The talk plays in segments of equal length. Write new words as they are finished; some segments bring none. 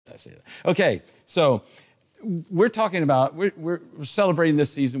I say that. Okay, so we're talking about, we're celebrating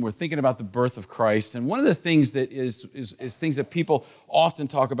this season. We're thinking about the birth of Christ. And one of the things that is things that people often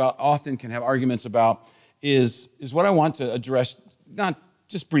talk about, often can have arguments about, is what I want to address, not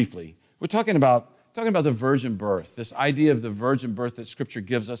just briefly. We're talking about the virgin birth, this idea of the virgin birth that Scripture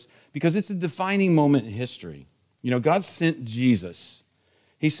gives us, because it's a defining moment in history. You know, God sent Jesus.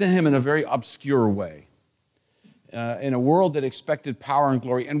 He sent him in a very obscure way, in a world that expected power and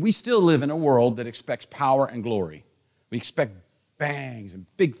glory. And we still live in a world that expects power and glory. We expect bangs and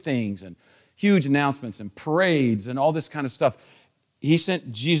big things and huge announcements and parades and all this kind of stuff. He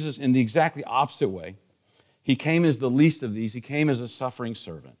sent Jesus in the exactly opposite way. He came as the least of these. He came as a suffering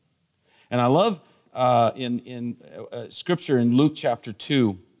servant. And I love in Scripture in Luke chapter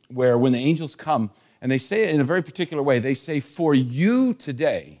 2, where when the angels come, and they say it in a very particular way, they say, "For you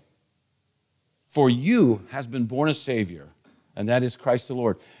today, for you has been born a Savior, and that is Christ the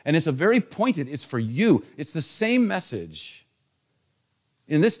Lord." And it's a very pointed, it's for you. It's the same message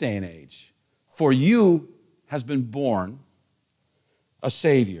in this day and age. For you has been born a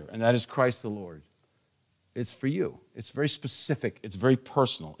Savior, and that is Christ the Lord. It's for you. It's very specific. It's very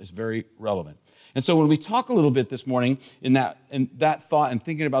personal. It's very relevant. And so when we talk a little bit this morning in that thought and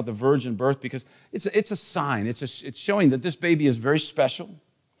thinking about the virgin birth, because it's a sign. It's showing that this baby is very special.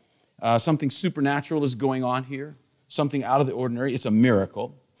 Something supernatural is going on here. Something out of the ordinary. It's a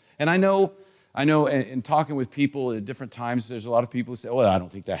miracle. And I know in talking with people at different times, there's a lot of people who say, "Well, I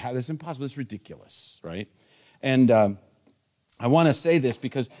don't think that's impossible. It's ridiculous," right? And I want to say this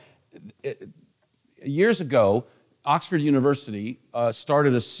because years ago, Oxford University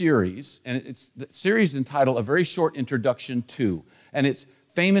started a series, and it's the series entitled A Very Short Introduction To. And it's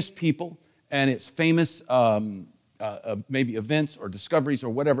famous people, and it's famous maybe events or discoveries or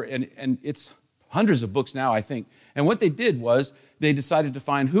whatever, and it's hundreds of books now, I think. And what they did was they decided to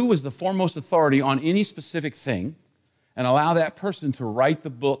find who was the foremost authority on any specific thing and allow that person to write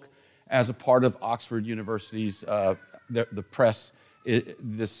the book as a part of Oxford University's, the press,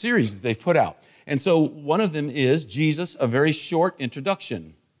 the series that they've put out. And so one of them is Jesus, A Very Short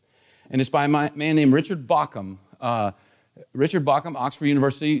Introduction. And it's by a man named Richard Bauckham. Richard Bauckham, Oxford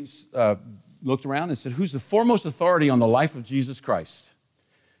University, looked around and said, "Who's the foremost authority on the life of Jesus Christ?"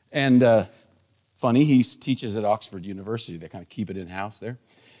 And funny, he teaches at Oxford University. They kind of keep it in-house there.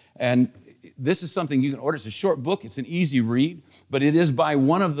 And this is something you can order. It's a short book. It's an easy read. But it is by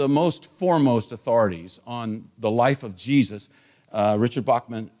one of the most foremost authorities on the life of Jesus. Richard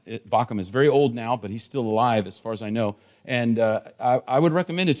Bauckham is very old now, but he's still alive as far as I know. And I would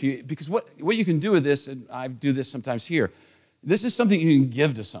recommend it to you because what you can do with this, and I do this sometimes here, this is something you can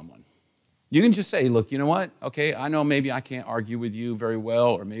give to someone. You can just say, "Look, you know what? Okay, I know maybe I can't argue with you very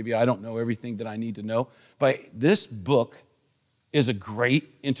well, or maybe I don't know everything that I need to know, but this book is a great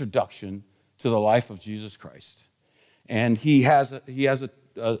introduction to the life of Jesus Christ." And he has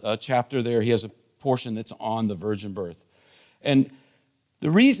a chapter there. He has a portion that's on the virgin birth. And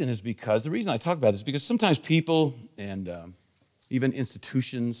the reason I talk about this is because sometimes people and even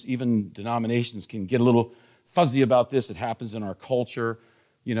institutions, even denominations can get a little fuzzy about this. It happens in our culture.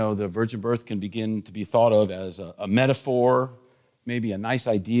 You know, the virgin birth can begin to be thought of as a metaphor, maybe a nice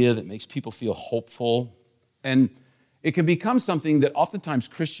idea that makes people feel hopeful. And it can become something that oftentimes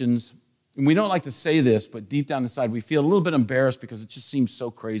Christians, and we don't like to say this, but deep down inside we feel a little bit embarrassed because it just seems so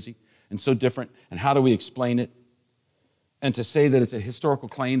crazy and so different. And how do we explain it? And to say that it's a historical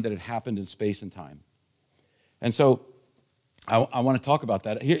claim that it happened in space and time. And so I want to talk about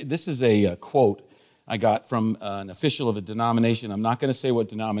that. Here, this is a quote I got from an official of a denomination. I'm not going to say what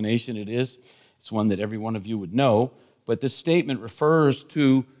denomination it is. It's one that every one of you would know. But this statement refers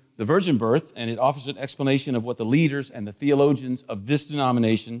to the virgin birth, and it offers an explanation of what the leaders and the theologians of this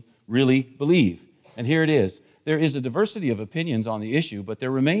denomination really believe. And here it is. There is a diversity of opinions on the issue, but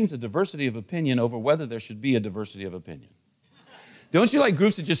there remains a diversity of opinion over whether there should be a diversity of opinion. Don't you like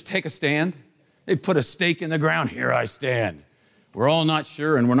groups that just take a stand? They put a stake in the ground. Here I stand. We're all not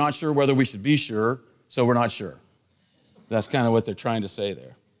sure, and we're not sure whether we should be sure, so we're not sure. That's kind of what they're trying to say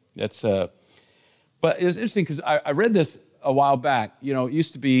there. But it was interesting because I read this a while back. You know, it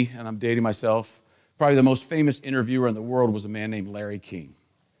used to be, and I'm dating myself, probably the most famous interviewer in the world was a man named Larry King.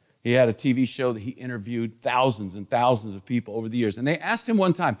 He had a TV show that he interviewed thousands and thousands of people over the years. And they asked him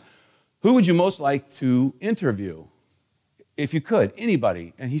one time, who would you most like to interview? If you could,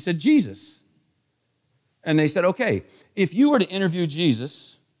 anybody. And he said, Jesus. And they said, okay, if you were to interview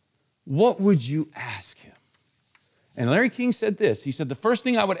Jesus, what would you ask him? And Larry King said this. He said, the first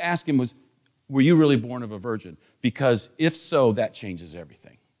thing I would ask him was, were you really born of a virgin? Because if so, that changes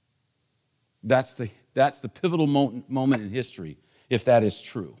everything. That's the pivotal moment in history, if that is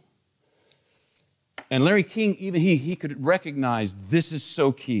true. And Larry King, even he could recognize this is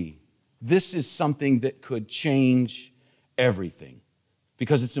so key. This is something that could change everything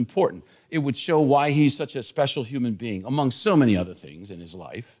because it's important. It would show why he's such a special human being, among so many other things in his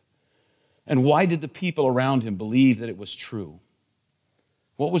life. And why did the people around him believe that it was true?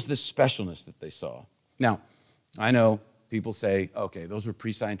 What was this specialness that they saw? Now, I know people say, okay, those were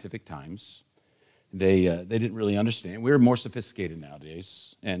pre-scientific times. They didn't really understand. We're more sophisticated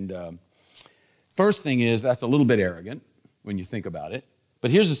nowadays. And first thing is, that's a little bit arrogant when you think about it. But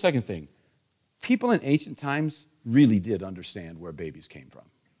here's the second thing. People in ancient times really did understand where babies came from.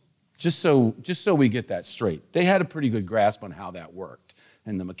 Just so we get that straight. They had a pretty good grasp on how that worked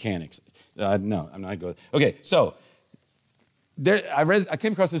and the mechanics. No, I'm not going. Okay, so I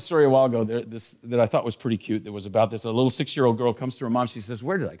came across this story a while ago that I thought was pretty cute. That was about this. A little 6-year-old girl comes to her mom. She says,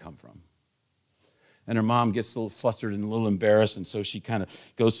 "Where did I come from?" And her mom gets a little flustered and a little embarrassed, and so she kind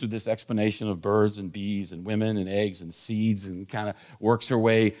of goes through this explanation of birds and bees and women and eggs and seeds and kind of works her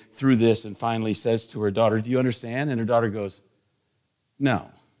way through this and finally says to her daughter, "Do you understand?" And her daughter goes,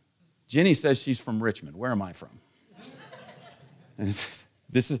 "No. Jenny says she's from Richmond. Where am I from?" And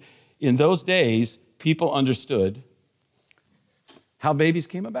this is, in those days, people understood how babies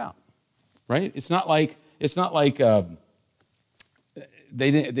came about, right? It's not like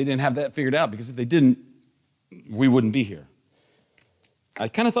they didn't have that figured out, because if they didn't, we wouldn't be here. I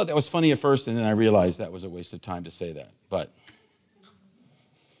kind of thought that was funny at first, and then I realized that was a waste of time to say that. But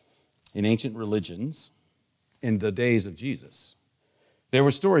in ancient religions, in the days of Jesus, there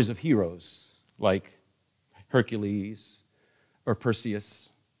were stories of heroes like Hercules or Perseus,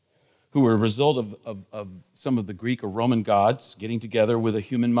 who were a result of some of the Greek or Roman gods getting together with a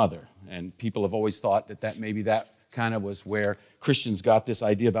human mother. And people have always thought that maybe that kind of was where Christians got this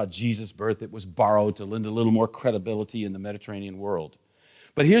idea about Jesus' birth that was borrowed to lend a little more credibility in the Mediterranean world.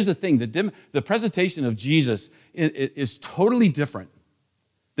 But here's the thing, the presentation of Jesus is totally different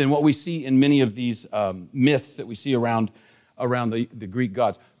than what we see in many of these myths that we see around the Greek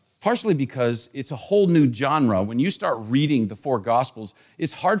gods. Partially because it's a whole new genre. When you start reading the 4 Gospels,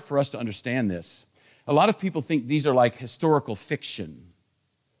 it's hard for us to understand this. A lot of people think these are like historical fiction,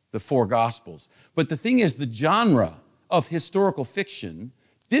 the 4 Gospels. But the thing is, the genre of historical fiction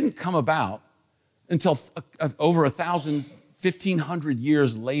didn't come about until over 1,500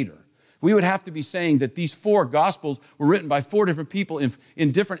 years later. We would have to be saying that these 4 Gospels were written by 4 different people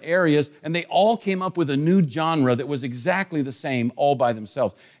in different areas, and they all came up with a new genre that was exactly the same all by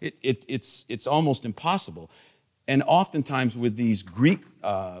themselves. It's almost impossible. And oftentimes with these Greek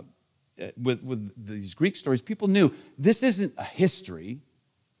these Greek stories, people knew this isn't a history.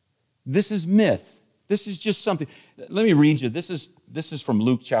 This is myth. This is just something. Let me read you. This is from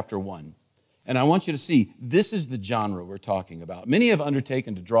Luke chapter 1. And I want you to see, this is the genre we're talking about. Many have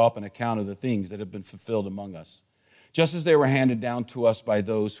undertaken to draw up an account of the things that have been fulfilled among us, just as they were handed down to us by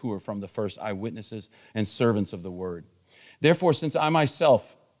those who were from the first eyewitnesses and servants of the word. Therefore, since I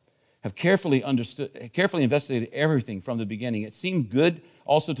myself have carefully investigated everything from the beginning, it seemed good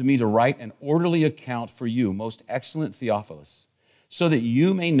also to me to write an orderly account for you, most excellent Theophilus, so that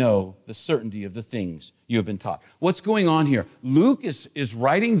you may know the certainty of the things you have been taught. What's going on here? Luke is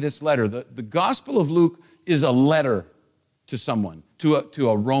writing this letter. The Gospel of Luke is a letter to someone, to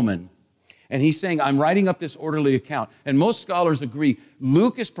a Roman. And he's saying, I'm writing up this orderly account. And most scholars agree,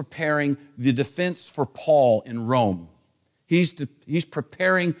 Luke is preparing the defense for Paul in Rome. He's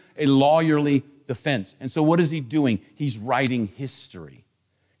preparing a lawyerly defense. And so what is he doing? He's writing history.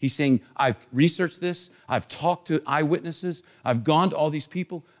 He's saying, I've researched this, I've talked to eyewitnesses, I've gone to all these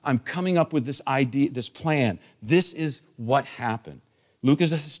people, I'm coming up with this idea, this plan. This is what happened. Luke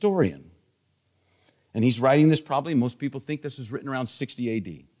is a historian. And he's writing this probably, most people think this was written around 60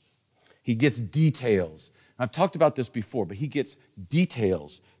 AD. He gets details. I've talked about this before, but he gets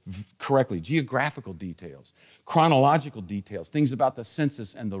details correctly, geographical details, chronological details, things about the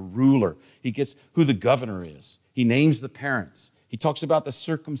census and the ruler. He gets who the governor is. He names the parents. He talks about the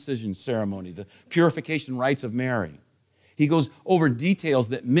circumcision ceremony, the purification rites of Mary. He goes over details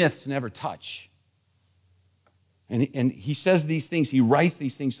that myths never touch. And he says these things, he writes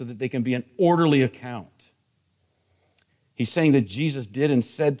these things so that they can be an orderly account. He's saying that Jesus did and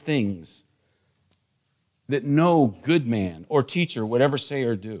said things that no good man or teacher would ever say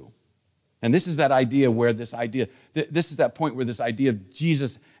or do. And this is that idea where this is that point where this idea of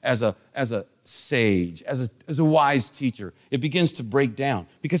Jesus as a sage, as a wise teacher, it begins to break down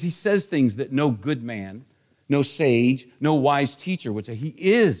because he says things that no good man, no sage, no wise teacher would say. He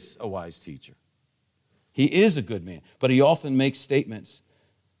is a wise teacher. He is a good man, but he often makes statements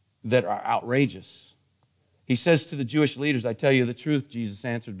that are outrageous. He says to the Jewish leaders, I tell you the truth, Jesus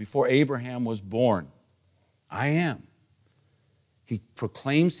answered, before Abraham was born, I am. He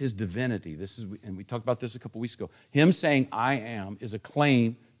proclaims his divinity. And we talked about this a couple weeks ago. Him saying, I am, is a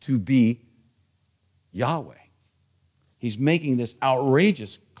claim to be Yahweh. He's making this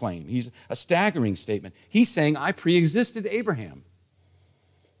outrageous claim. He's a staggering statement. He's saying, I pre-existed Abraham.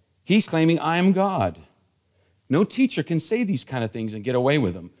 He's claiming, I am God. No teacher can say these kind of things and get away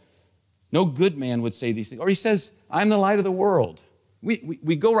with them. No good man would say these things. Or he says, I'm the light of the world. We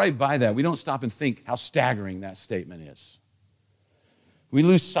go right by that. We don't stop and think how staggering that statement is. We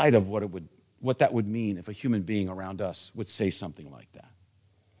lose sight of what that would mean if a human being around us would say something like that.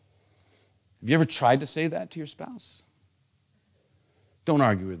 Have you ever tried to say that to your spouse? Don't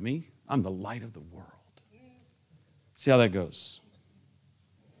argue with me. I'm the light of the world. See how that goes.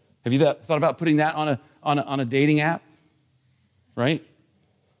 Have you thought about putting that on a dating app? Right?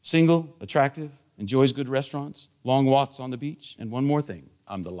 Single, attractive, enjoys good restaurants, long walks on the beach, and one more thing,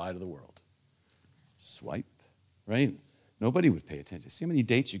 I'm the light of the world. Swipe, right? Nobody would pay attention. See how many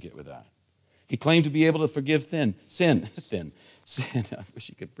dates you get with that. He claimed to be able to forgive sin. I wish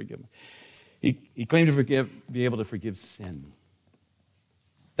he could forgive me. He claimed to be able to forgive sin.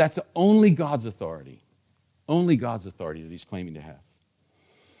 That's only God's authority. Only God's authority that he's claiming to have.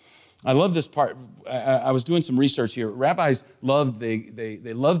 I love this part. I was doing some research here. Rabbis loved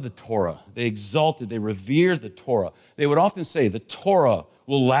the Torah. They exalted, they revered the Torah. They would often say the Torah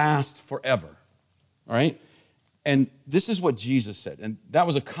will last forever. All right? And this is what Jesus said. And that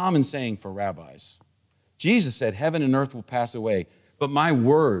was a common saying for rabbis. Jesus said, heaven and earth will pass away, but my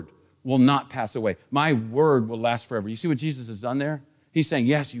word will not pass away. My word will last forever. You see what Jesus has done there? He's saying,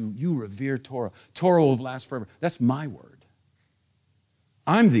 yes, you revere Torah. Torah will last forever. That's my word.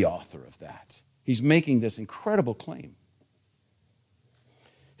 I'm the author of that. He's making this incredible claim.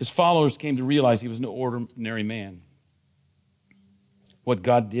 His followers came to realize he was no ordinary man. What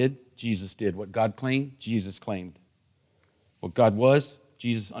God did, Jesus did. What God claimed, Jesus claimed. What God was,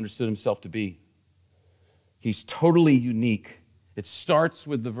 Jesus understood himself to be. He's totally unique. It starts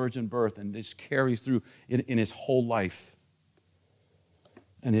with the virgin birth, and this carries through in his whole life.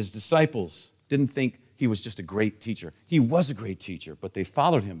 And his disciples didn't think he was just a great teacher. He was a great teacher, but they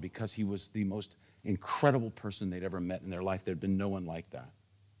followed him because he was the most incredible person they'd ever met in their life. There'd been no one like that.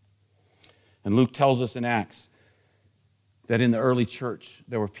 And Luke tells us in Acts that in the early church,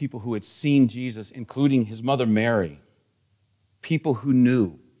 there were people who had seen Jesus, including his mother Mary, people who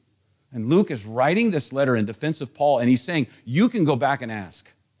knew. And Luke is writing this letter in defense of Paul, and he's saying, you can go back and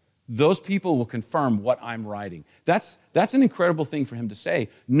ask. Those people will confirm what I'm writing. That's an incredible thing for him to say,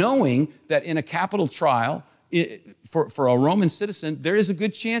 knowing that in a capital trial, for a Roman citizen, there is a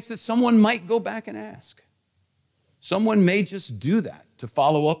good chance that someone might go back and ask. Someone may just do that to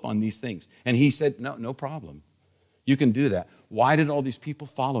follow up on these things. And he said, no problem. You can do that. Why did all these people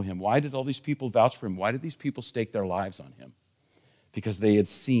follow him? Why did all these people vouch for him? Why did these people stake their lives on him? Because they had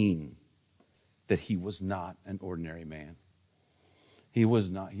seen that he was not an ordinary man. He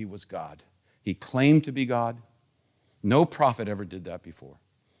was not. He was God. He claimed to be God. No prophet ever did that before.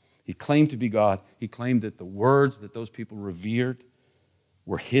 He claimed to be God. He claimed that the words that those people revered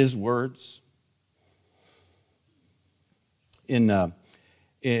were his words. In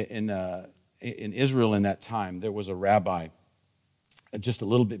Israel in that time, there was a rabbi just a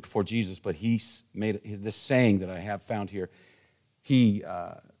little bit before Jesus, but he made this saying that I have found here. He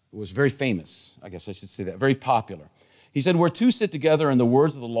was very famous, I guess I should say that, very popular. He said, where two sit together and the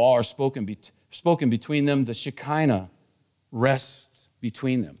words of the law are spoken between them, the Shekinah rests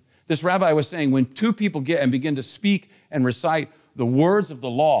between them. This rabbi was saying, when two people get and begin to speak and recite the words of the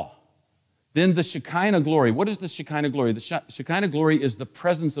law, then the Shekinah glory. What is the Shekinah glory? The Shekinah glory is the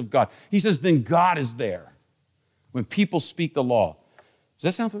presence of God. He says, then God is there when people speak the law. Does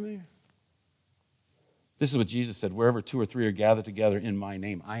that sound familiar? This is what Jesus said, wherever two or three are gathered together in my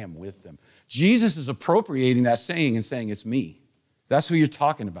name, I am with them. Jesus is appropriating that saying and saying, it's me. That's who you're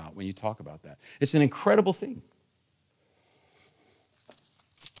talking about when you talk about that. It's an incredible thing.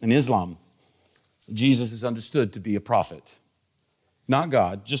 In Islam, Jesus is understood to be a prophet. Not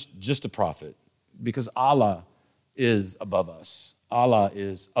God, just a prophet. Because Allah is above us. Allah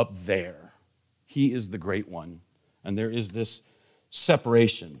is up there. He is the great one. And there is this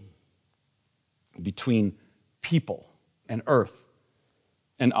separation between people and earth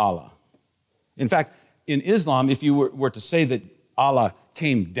and Allah. In fact, in Islam, if you were to say that Allah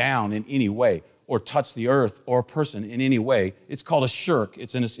came down in any way or touched the earth or a person in any way, it's called a shirk.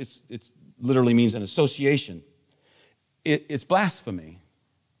 It literally means an association. It's blasphemy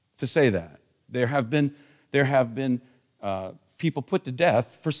to say that. There have been people put to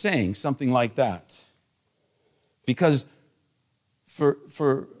death for saying something like that. Because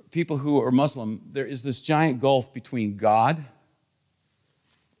for people who are Muslim, there is this giant gulf between God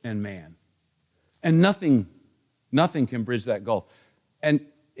and man. And nothing can bridge that gulf. And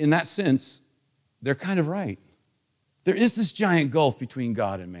in that sense, they're kind of right. There is this giant gulf between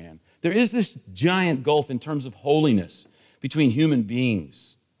God and man. There is this giant gulf in terms of holiness between human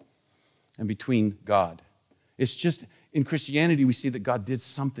beings and between God. It's just, in Christianity, we see that God did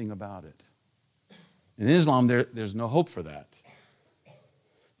something about it. In Islam, there's no hope for that.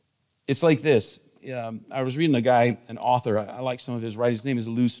 It's like this. I was reading a guy, an author, I like some of his writings. His name is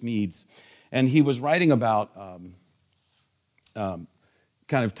Lou Smedes. And he was writing about, kind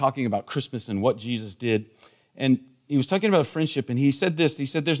of talking about Christmas and what Jesus did. And he was talking about friendship, and he said this. He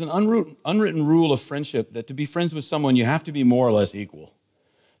said, there's an unwritten rule of friendship that to be friends with someone, you have to be more or less equal.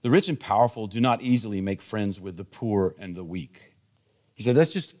 The rich and powerful do not easily make friends with the poor and the weak. He said,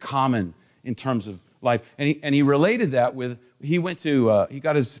 that's just common in terms of life. And he related that with, he got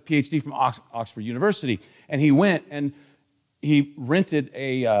his PhD from Oxford University, and he went and he rented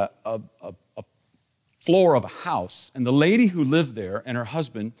a floor of a house, and the lady who lived there and her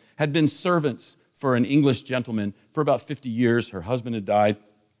husband had been servants for an English gentleman for about 50 years. Her husband had died,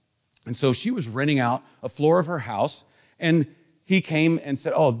 and so she was renting out a floor of her house, and he came and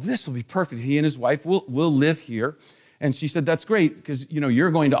said, oh, this will be perfect. He and his wife will live here. And she said, that's great, because you're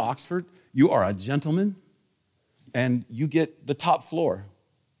going to Oxford. You are a gentleman, and you get the top floor.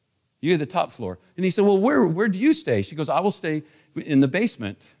 You get the top floor. And he said, well, where do you stay? She goes, I will stay in the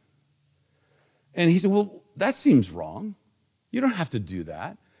basement. And he said, well, that seems wrong. You don't have to do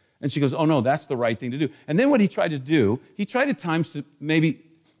that. And she goes, oh, no, that's the right thing to do. And then what he tried to do, he tried at times to maybe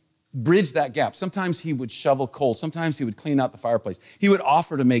bridge that gap. Sometimes he would shovel coal. Sometimes he would clean out the fireplace. He would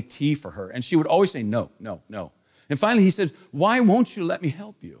offer to make tea for her. And she would always say, no, no, no. And finally he said, why won't you let me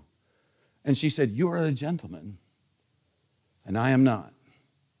help you? And she said, you are a gentleman, and I am not.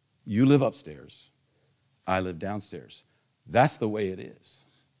 You live upstairs. I live downstairs. That's the way it is.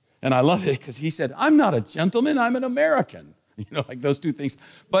 And I love it because he said, I'm not a gentleman, I'm an American. Like those two things.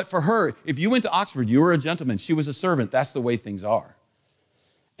 But for her, if you went to Oxford, you were a gentleman. She was a servant. That's the way things are.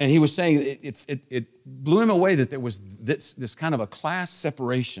 And he was saying it blew him away that there was this kind of a class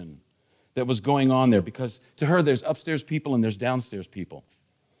separation that was going on there, because to her, there's upstairs people and there's downstairs people.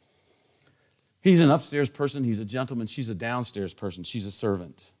 He's an upstairs person. He's a gentleman. She's a downstairs person. She's a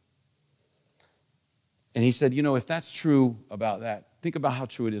servant. And he said, if that's true about that, think about how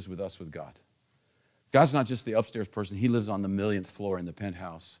true it is with us with God. God's not just the upstairs person. He lives on the millionth floor in the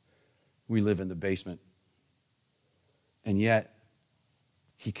penthouse. We live in the basement. And yet,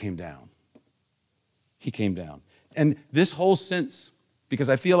 he came down. He came down. And this whole sense, because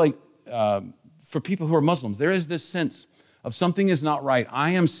I feel like for people who are Muslims, there is this sense of something is not right.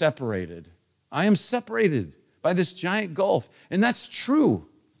 I am separated. I am separated by this giant gulf. And that's true.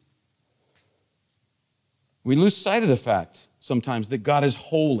 We lose sight of the fact sometimes that God is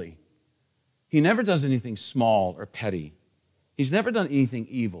holy. He never does anything small or petty. He's never done anything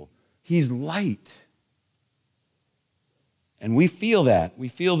evil. He's light. And we feel that. We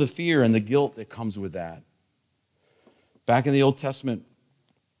feel the fear and the guilt that comes with that. Back in the Old Testament,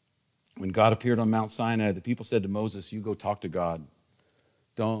 when God appeared on Mount Sinai, the people said to Moses, you go talk to God.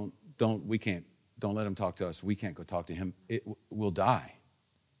 Don't let him talk to us. We can't go talk to him. We'll die.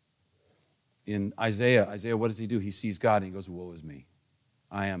 In Isaiah, what does he do? He sees God and he goes, woe is me.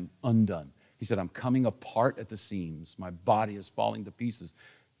 I am undone. He said, I'm coming apart at the seams. My body is falling to pieces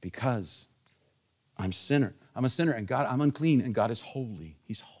because I'm a sinner, and God, I'm unclean, and God is holy.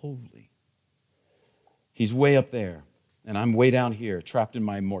 He's holy. He's way up there, and I'm way down here, trapped in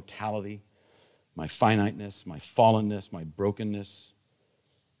my mortality, my finiteness, my fallenness, my brokenness,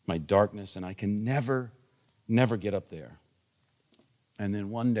 my darkness, and I can never get up there. And then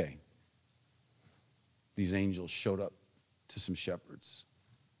one day, these angels showed up to some shepherds.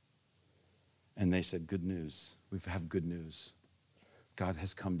 And they said, good news. We have good news. God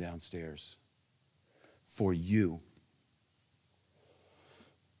has come downstairs for you.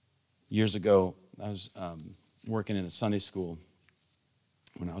 Years ago, I was working in a Sunday school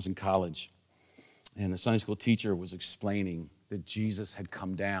when I was in college. And the Sunday school teacher was explaining that Jesus had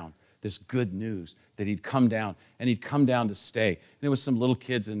come down, this good news, that he'd come down, and he'd come down to stay. And there was some little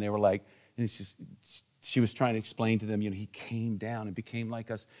kids, and they were like, and she was trying to explain to them, he came down and became like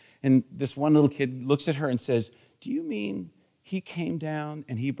us. And this one little kid looks at her and says, do you mean he came down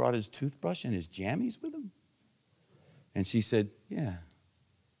and he brought his toothbrush and his jammies with him? And she said, yeah,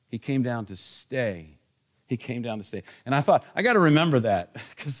 he came down to stay. He came down to stay. And I thought, I got to remember that,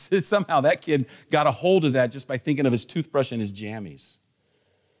 because somehow that kid got a hold of that just by thinking of his toothbrush and his jammies.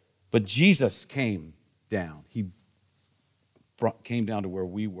 But Jesus came down. He came down to where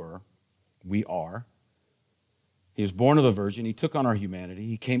we are. He was born of a virgin. He took on our humanity.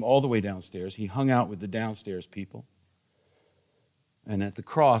 He came all the way downstairs. He hung out with the downstairs people. And at the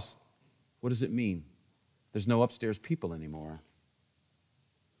cross, what does it mean? There's no upstairs people anymore.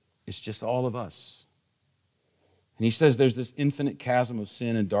 It's just all of us. And he says there's this infinite chasm of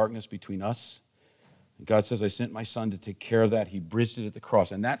sin and darkness between us. And God says, I sent my son to take care of that. He bridged it at the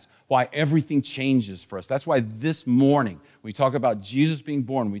cross. And that's why everything changes for us. That's why this morning, when we talk about Jesus being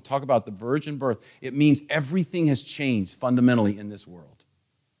born, when we talk about the virgin birth, it means everything has changed fundamentally in this world.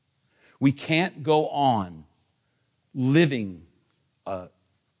 We can't go on living a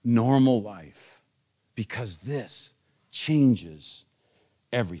normal life because this changes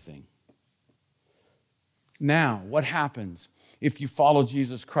everything. Now, what happens if you follow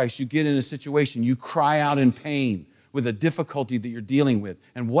Jesus Christ? You get in a situation, you cry out in pain with a difficulty that you're dealing with.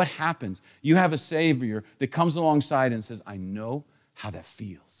 And what happens? You have a Savior that comes alongside and says, I know how that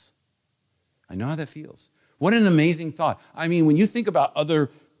feels. I know how that feels. What an amazing thought. I mean, when you think about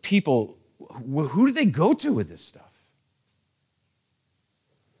other people, who do they go to with this stuff?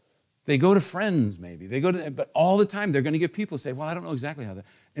 They go to friends, maybe. But all the time, they're going to get people who say, well, I don't know exactly how that.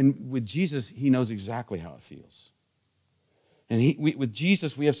 And with Jesus, he knows exactly how it feels. And with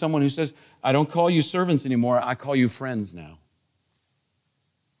Jesus, we have someone who says, I don't call you servants anymore. I call you friends now.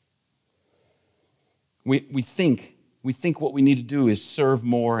 We think what we need to do is serve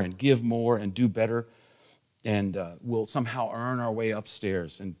more and give more and do better. And we'll somehow earn our way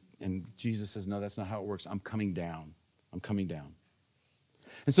upstairs. And Jesus says, no, that's not how it works. I'm coming down. I'm coming down.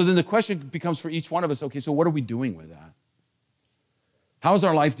 And so then the question becomes for each one of us, okay, so what are we doing with that? How is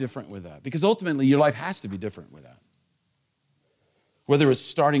our life different with that? Because ultimately, your life has to be different with that. Whether it's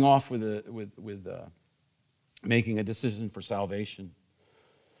starting off with making a decision for salvation.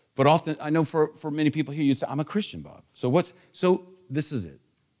 But often, I know for many people here, you'd say, I'm a Christian, Bob. So this is it.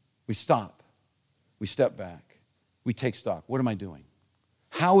 We stop. We step back. We take stock. What am I doing?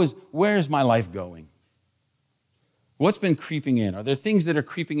 Where is my life going? What's been creeping in? Are there things that are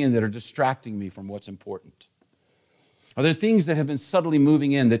creeping in that are distracting me from what's important? Are there things that have been subtly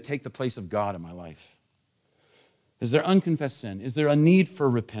moving in that take the place of God in my life? Is there unconfessed sin? Is there a need for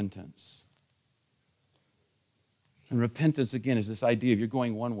repentance? And repentance, again, is this idea of you're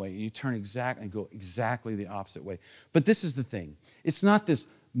going one way and you turn and go exactly the opposite way. But this is the thing. It's not this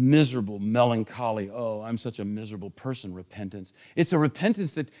miserable, melancholy, oh, I'm such a miserable person repentance. It's a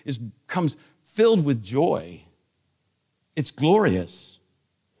repentance that comes filled with joy. It's glorious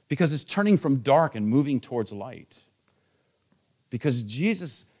because it's turning from dark and moving towards light. Because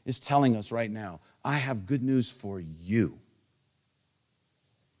Jesus is telling us right now, I have good news for you.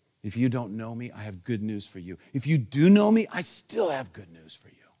 If you don't know me, I have good news for you. If you do know me, I still have good news for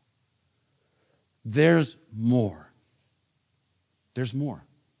you. There's more. There's more.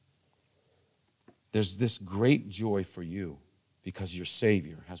 There's this great joy for you because your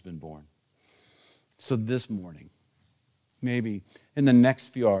Savior has been born. So this morning, maybe in the next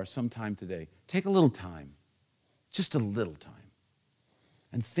few hours, sometime today, take a little time, just a little time,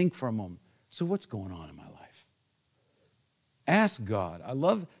 and think for a moment, so what's going on in my life? Ask God. I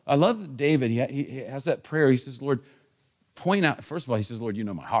love David. He has that prayer. He says, Lord, point out. First of all, he says, Lord, you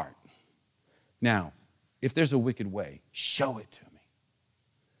know my heart. Now, if there's a wicked way, show it to me.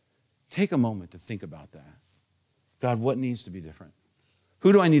 Take a moment to think about that. God, what needs to be different?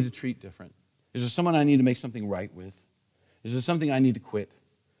 Who do I need to treat different? Is there someone I need to make something right with? Is there something I need to quit?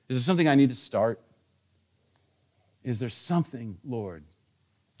 Is there something I need to start? Is there something, Lord,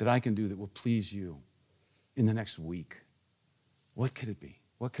 that I can do that will please you in the next week? What could it be?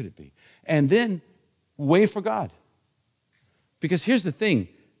 What could it be? And then wait for God. Because here's the thing.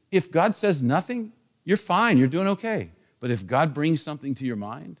 If God says nothing, you're fine. You're doing okay. But if God brings something to your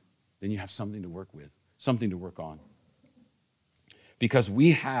mind, then you have something to work with, something to work on. Because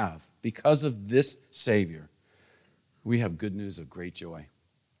because of this Savior, we have good news of great joy.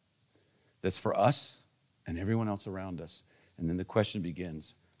 That's for us and everyone else around us. And then the question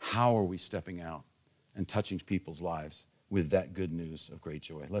begins, how are we stepping out and touching people's lives with that good news of great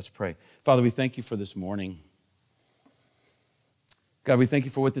joy? Let's pray. Father, we thank you for this morning. God, we thank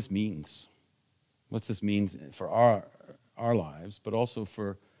you for what this means. What this means for our lives, but also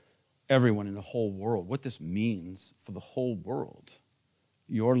for everyone in the whole world. What this means for the whole world.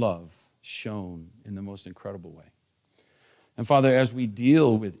 Your love shown in the most incredible way. And Father, as we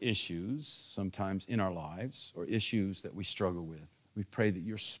deal with issues sometimes in our lives or issues that we struggle with, we pray that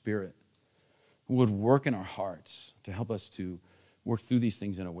your Spirit would work in our hearts to help us to work through these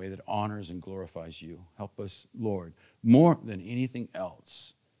things in a way that honors and glorifies you. Help us, Lord, more than anything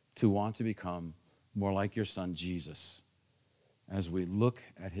else, to want to become more like your Son, Jesus, as we look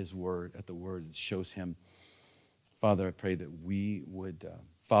at his word, at the word that shows him. Father, I pray that we would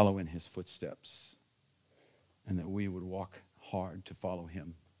follow in his footsteps and that we would walk hard to follow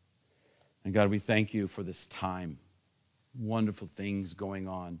him. And God, we thank you for this time. Wonderful things going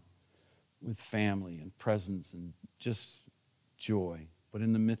on with family and presence and just joy. But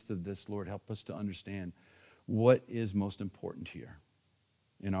in the midst of this, Lord, help us to understand what is most important here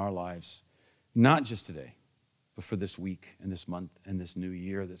in our lives, not just today, but for this week and this month and this new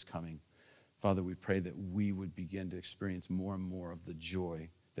year that's coming. Father, we pray that we would begin to experience more and more of the joy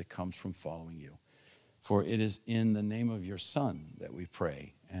that comes from following you. For it is in the name of your Son that we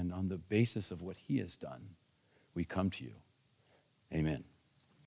pray, and on the basis of what he has done, we come to you. Amen.